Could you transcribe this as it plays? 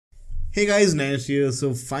Hey guys, Nash here.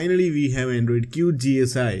 So finally we have Android Q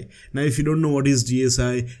GSI. Now if you don't know what is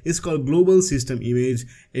GSI, it's called Global System Image.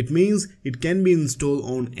 It means it can be installed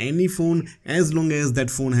on any phone as long as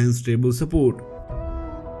that phone has stable support.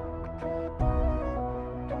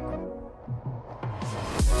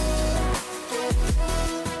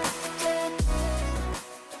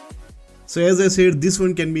 So as I said, this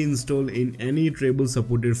one can be installed in any treble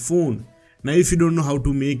supported phone. Now if you don't know how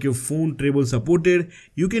to make your phone treble supported,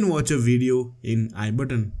 you can watch a video in I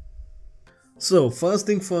button. So first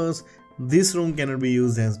thing first, this ROM cannot be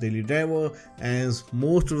used as daily driver as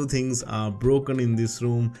most of the things are broken in this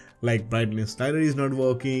ROM, like brightness slider is not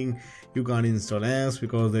working, you can't install apps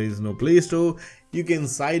because there is no Play Store, you can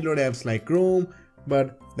sideload apps like Chrome,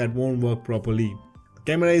 but that won't work properly. The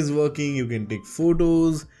camera is working, you can take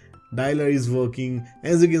photos, dialer is working.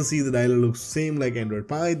 As you can see, the dialer looks same like Android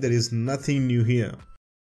Pie, there is nothing new here.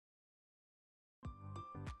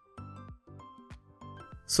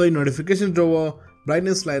 So in notification drawer,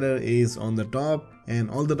 brightness slider is on the top and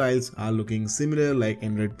all the tiles are looking similar like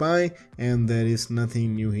Android Pie, and there is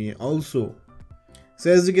nothing new here also. So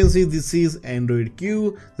as you can see, this is Android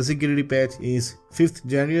Q, the security patch is 5th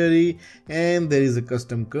January and there is a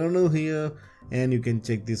custom kernel here, and you can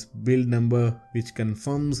check this build number which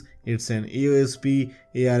confirms it's an aosp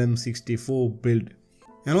ARM64 build.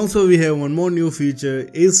 And also we have one more new feature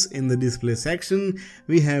is in the display section.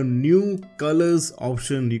 We have new colors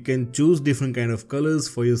option. You can choose different kind of colors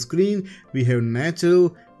for your screen. We have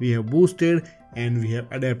natural, we have boosted, and we have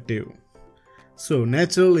adaptive. So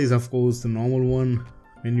natural is of course the normal one.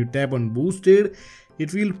 When you tap on boosted,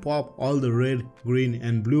 it will pop all the red, green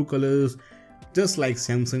and blue colors just like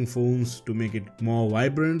Samsung phones to make it more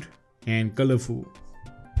vibrant and colorful.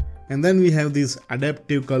 And then we have these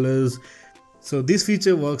adaptive colors. So this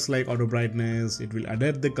feature works like auto brightness. It will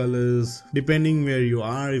adapt the colors depending where you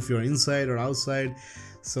are, if you're inside or outside.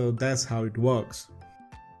 So that's how it works.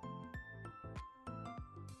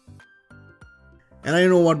 And I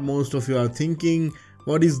know what most of you are thinking.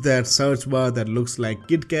 What is that search bar that looks like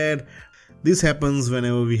KitKat? This happens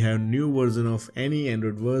whenever we have new version of any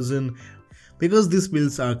Android version. Because these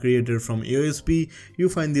builds are created from aosp, you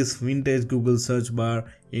find this vintage Google search bar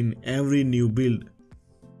in every new build.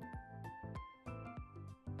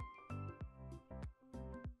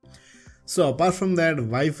 So apart from that,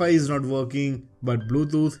 Wi-Fi is not working, but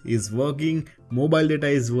Bluetooth is working, mobile data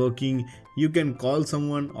is working, you can call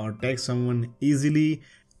someone or text someone easily,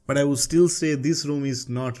 but I would still say this ROM is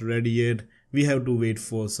not ready yet. We have to wait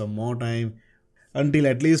for some more time until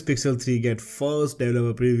at least Pixel 3 get first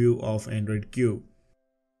developer preview of Android Q.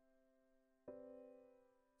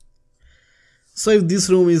 So if this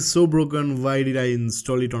ROM is so broken, why did I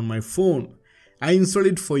install it on my phone? I installed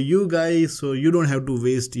it for you guys so you don't have to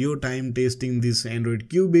waste your time testing these Android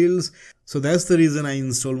Q builds. So that's the reason I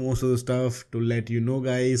installed most of the stuff, to let you know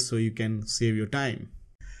guys, so you can save your time.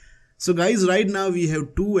 So guys, right now we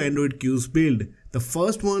have two Android Qs build. The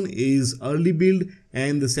first one is early build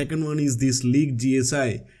and the second one is this leak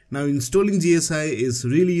GSI. Now installing GSI is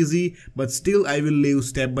really easy, but still I will leave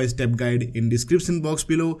step-by-step guide in description box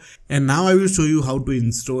below. And now I will show you how to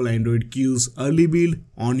install Android Q's early build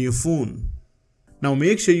on your phone. Now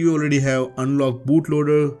make sure you already have unlocked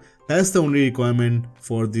bootloader. That's the only requirement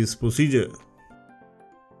for this procedure.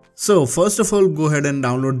 So first of all, go ahead and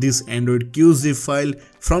download this Android Q zip file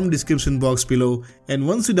from description box below, and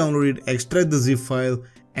once you download it, extract the zip file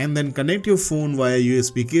and then connect your phone via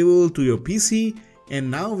USB cable to your PC,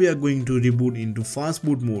 and now we are going to reboot into fast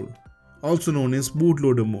boot mode, also known as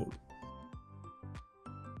bootloader mode.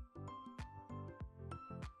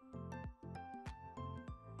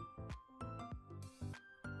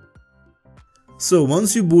 So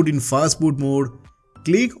once you boot in fast boot mode,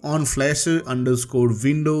 click on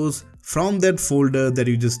flasher_windows from that folder that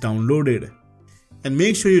you just downloaded. And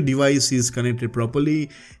make sure your device is connected properly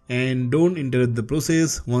and don't interrupt the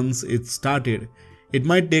process once it's started. It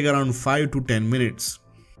might take around 5 to 10 minutes.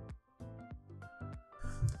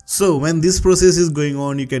 So when this process is going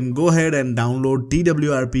on, you can go ahead and download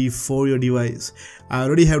TWRP for your device. I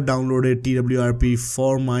already have downloaded TWRP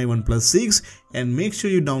for my Oneplus 6, and make sure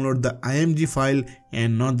you download the IMG file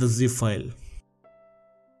and not the zip file.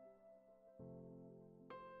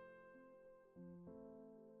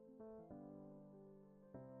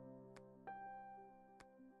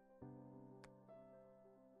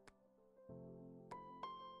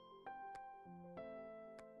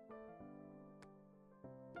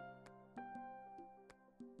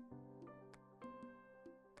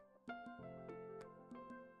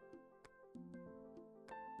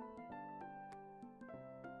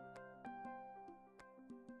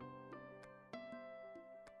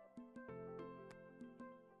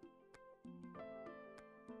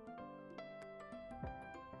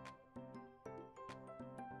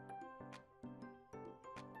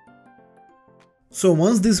 So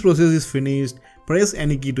once this process is finished, press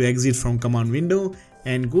any key to exit from command window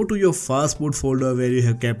and go to your fastboot folder where you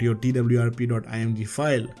have kept your twrp.img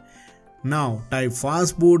file. Now type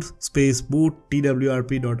fastboot space boot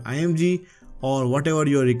twrp.img or whatever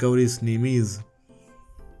your recovery's name is.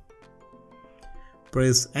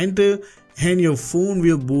 Press enter and your phone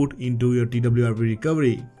will boot into your twrp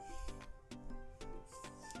recovery.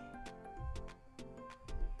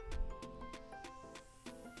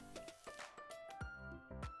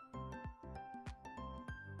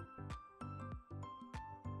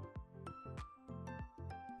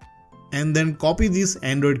 And then copy this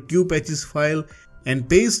Android Q patches file and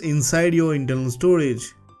paste inside your internal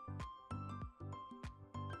storage.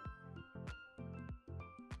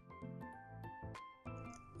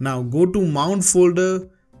 Now go to Mount folder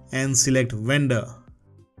and select Vendor.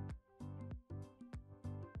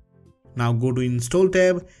 Now go to Install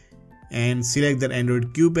tab and select that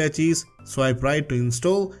Android Q patches, swipe right to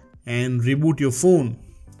install and reboot your phone.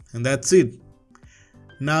 And that's it.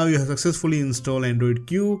 Now you have successfully installed Android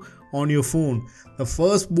Q on your phone. The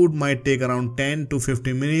first boot might take around 10 to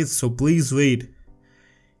 15 minutes, so please wait.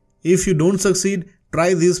 If you don't succeed,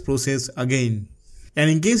 try this process again. And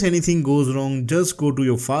in case anything goes wrong, just go to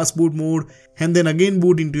your fast boot mode and then again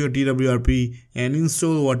boot into your TWRP and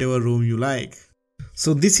install whatever ROM you like.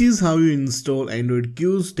 So this is how you install Android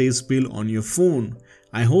Q's test build on your phone.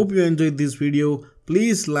 I hope you enjoyed this video.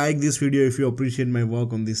 Please like this video if you appreciate my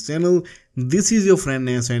work on this channel. This is your friend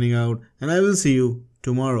Naya signing out and I will see you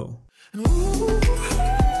tomorrow.